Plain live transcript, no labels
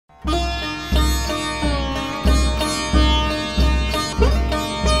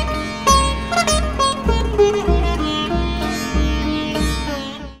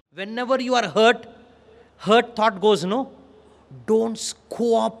whenever you are hurt, hurt thought goes, no, don't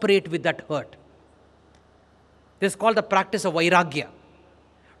cooperate with that hurt. This is called the practice of vairagya.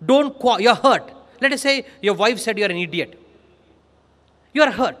 You're hurt. Let us say your wife said you're an idiot. You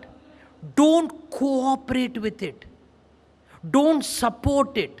are hurt. Don't cooperate with it. Don't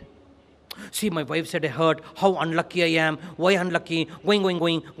support it. See, my wife said I hurt. How unlucky I am. Why unlucky?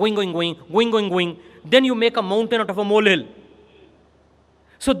 Going. Then you make a mountain out of a molehill.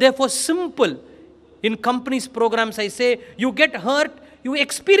 So therefore, simple. In companies' programs, I say, you get hurt, you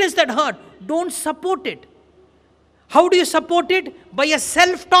experience that hurt. Don't support it. How do you support it? By a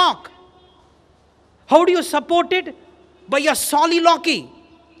self-talk. How do you support it? By a soliloquy.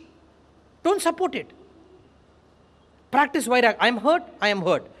 Don't support it. Practice vairagya. I am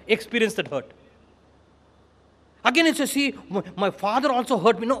hurt. Experience that hurt. Again, it's a see, my father also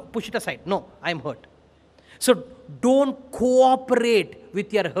hurt me. No, push it aside. No, I am hurt. So don't cooperate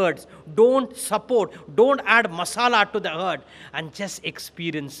with your hurts. Don't support. Don't add masala to the hurt and just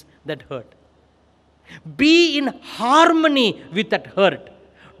experience that hurt. Be in harmony with that hurt.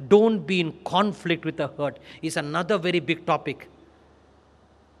 Don't be in conflict with the hurt. Is another very big topic.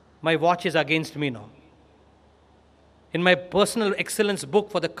 My watch is against me now. In my personal excellence book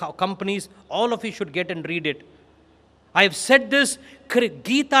for the companies, all of you should get and read it. I have said this,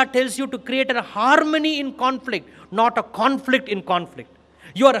 Gita tells you to create a harmony in conflict, not a conflict in conflict.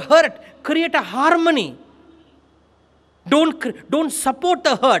 You are hurt, create a harmony. Don't support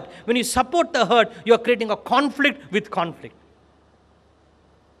the hurt. When you support the hurt, you are creating a conflict with conflict.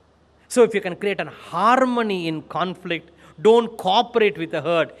 So if you can create a harmony in conflict, don't cooperate with the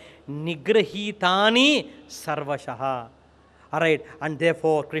hurt. Nigrahitani sarvashaha. Alright, and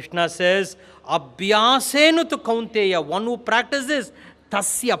therefore Krishna says, Abhyasenu tu kaunteya, one who practices,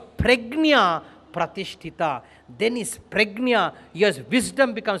 tasya prajna pratishtita. Then his prajna, yes,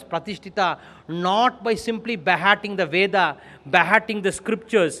 wisdom becomes pratishtita, not by simply behatting the Veda, behatting the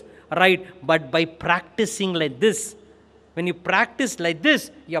scriptures, right, but by practicing like this. When you practice like this,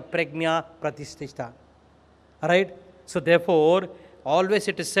 your prajna pratishtita. Alright, so therefore, always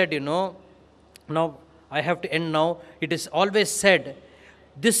it is said, now I have to end now. It is always said,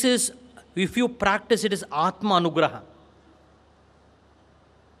 this is, if you practice, it is Athmanugraha.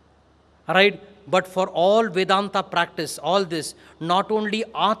 Right? But for all Vedanta practice, all this, not only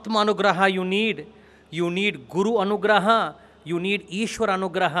Athmanugraha you need Guru Anugraha, you need Ishwar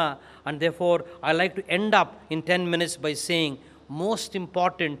Anugraha. And therefore, I like to end up in 10 minutes by saying, most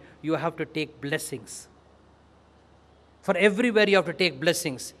important, you have to take blessings. For everywhere you have to take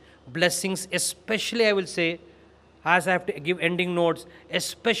blessings. Blessings, especially I will say, as I have to give ending notes,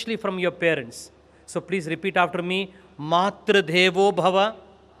 especially from your parents. So please repeat after me. Matra Devo Bhava.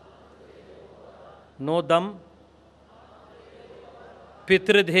 No dam.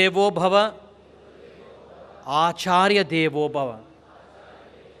 Pitra Devo Bhava. Acharya Devo Bhava.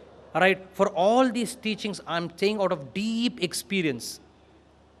 Alright, for all these teachings, I am saying out of deep experience.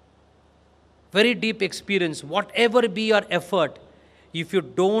 Very deep experience. Whatever be your effort, if you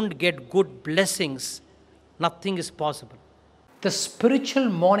don't get good blessings, nothing is possible. The spiritual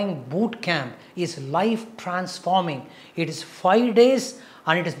morning boot camp is life transforming. It is 5 days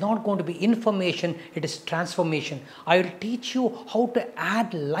and it is not going to be information, it is transformation. I will teach you how to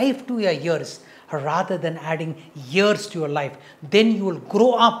add life to your years rather than adding years to your life. Then you will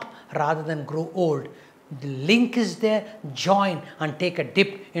grow up rather than grow old. The link is there. Join and take a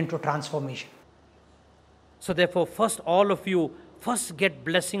dip into transformation. So therefore, first all of you, first get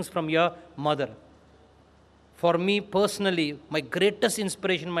blessings from your mother. For me personally, my greatest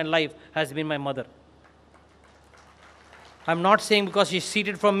inspiration in my life has been my mother. I'm not saying because she's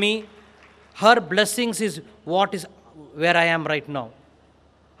seated from me. Her blessings is what is where I am right now.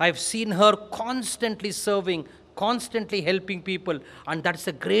 I've seen her constantly serving, constantly helping people, and that's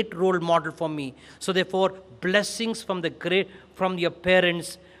a great role model for me. So therefore, blessings from your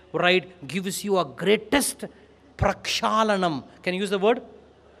parents, right, gives you a greatest prakshalanam. Can you use the word?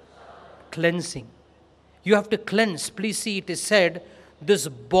 Cleansing. You have to cleanse. Please see, it is said, this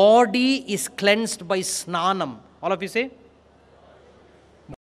body is cleansed by snanam. All of you say?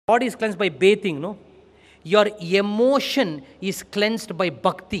 Body is cleansed by bathing, no? Your emotion is cleansed by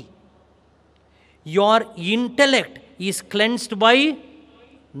bhakti. Your intellect is cleansed by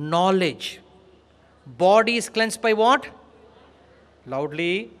knowledge. Body is cleansed by what?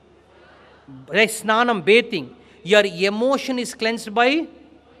 Loudly. By snanam, bathing. Your emotion is cleansed by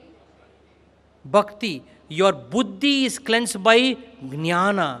bhakti. Your buddhi is cleansed by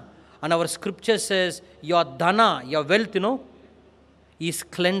jnana. And our scripture says, your dhana, your wealth, is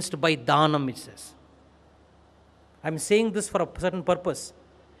cleansed by dhanam, it says. I'm saying this for a certain purpose.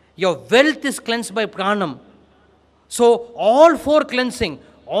 Your wealth is cleansed by pranam. So all four cleansing,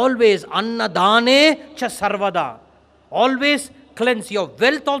 always annadhane cha sarvada. Always cleanse. Your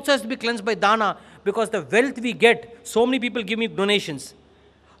wealth also has to be cleansed by dana, because the wealth we get, so many people give me donations.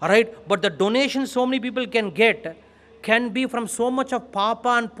 Alright, but the donation so many people can get can be from so much of papa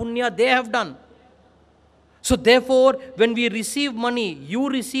and punya they have done. So therefore, when we receive money, you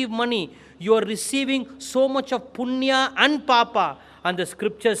receive money, you are receiving so much of punya and papa. And the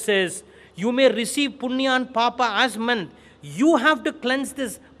scripture says, you may receive punya and papa as men. You have to cleanse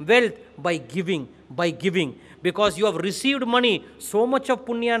this wealth by giving, because you have received money, so much of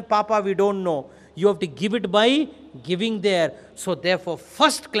punya and papa we don't know. You have to give it by giving there. So therefore,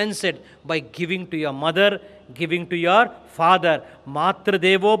 first cleanse it by giving to your mother, giving to your father. Matra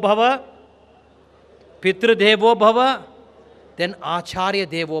devo bhava, Pitra devo bhava, then Acharya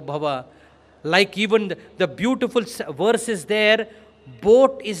devo bhava. Like even the beautiful verse is there,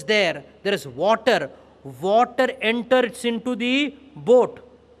 boat is there, there is water. Water enters into the boat.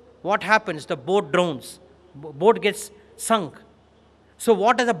 What happens? The boat drowns. Boat gets sunk. So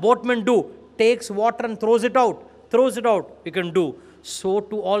what does a boatman do? Takes water and throws it out. We can do. So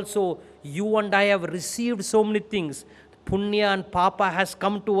too also, you and I have received so many things. Punya and papa has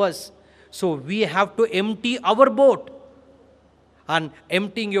come to us. So we have to empty our boat. And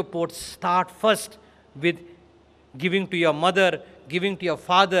emptying your boat, start first with giving to your mother, giving to your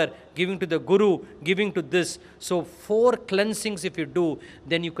father, giving to the guru, giving to this. So 4 cleansings if you do,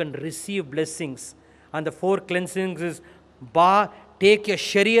 then you can receive blessings. And the 4 cleansings is take your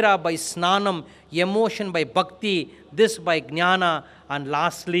sharira by snanam, emotion by bhakti, this by jnana, and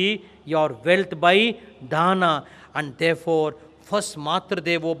lastly your wealth by dana. And therefore, first matra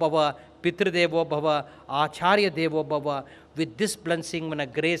devo bhava, pitra devo bhava, acharya devo bhava. With this blessing, when a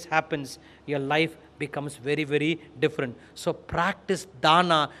grace happens, your life becomes very, very different. So practice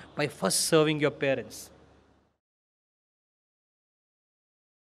dana by first serving your parents.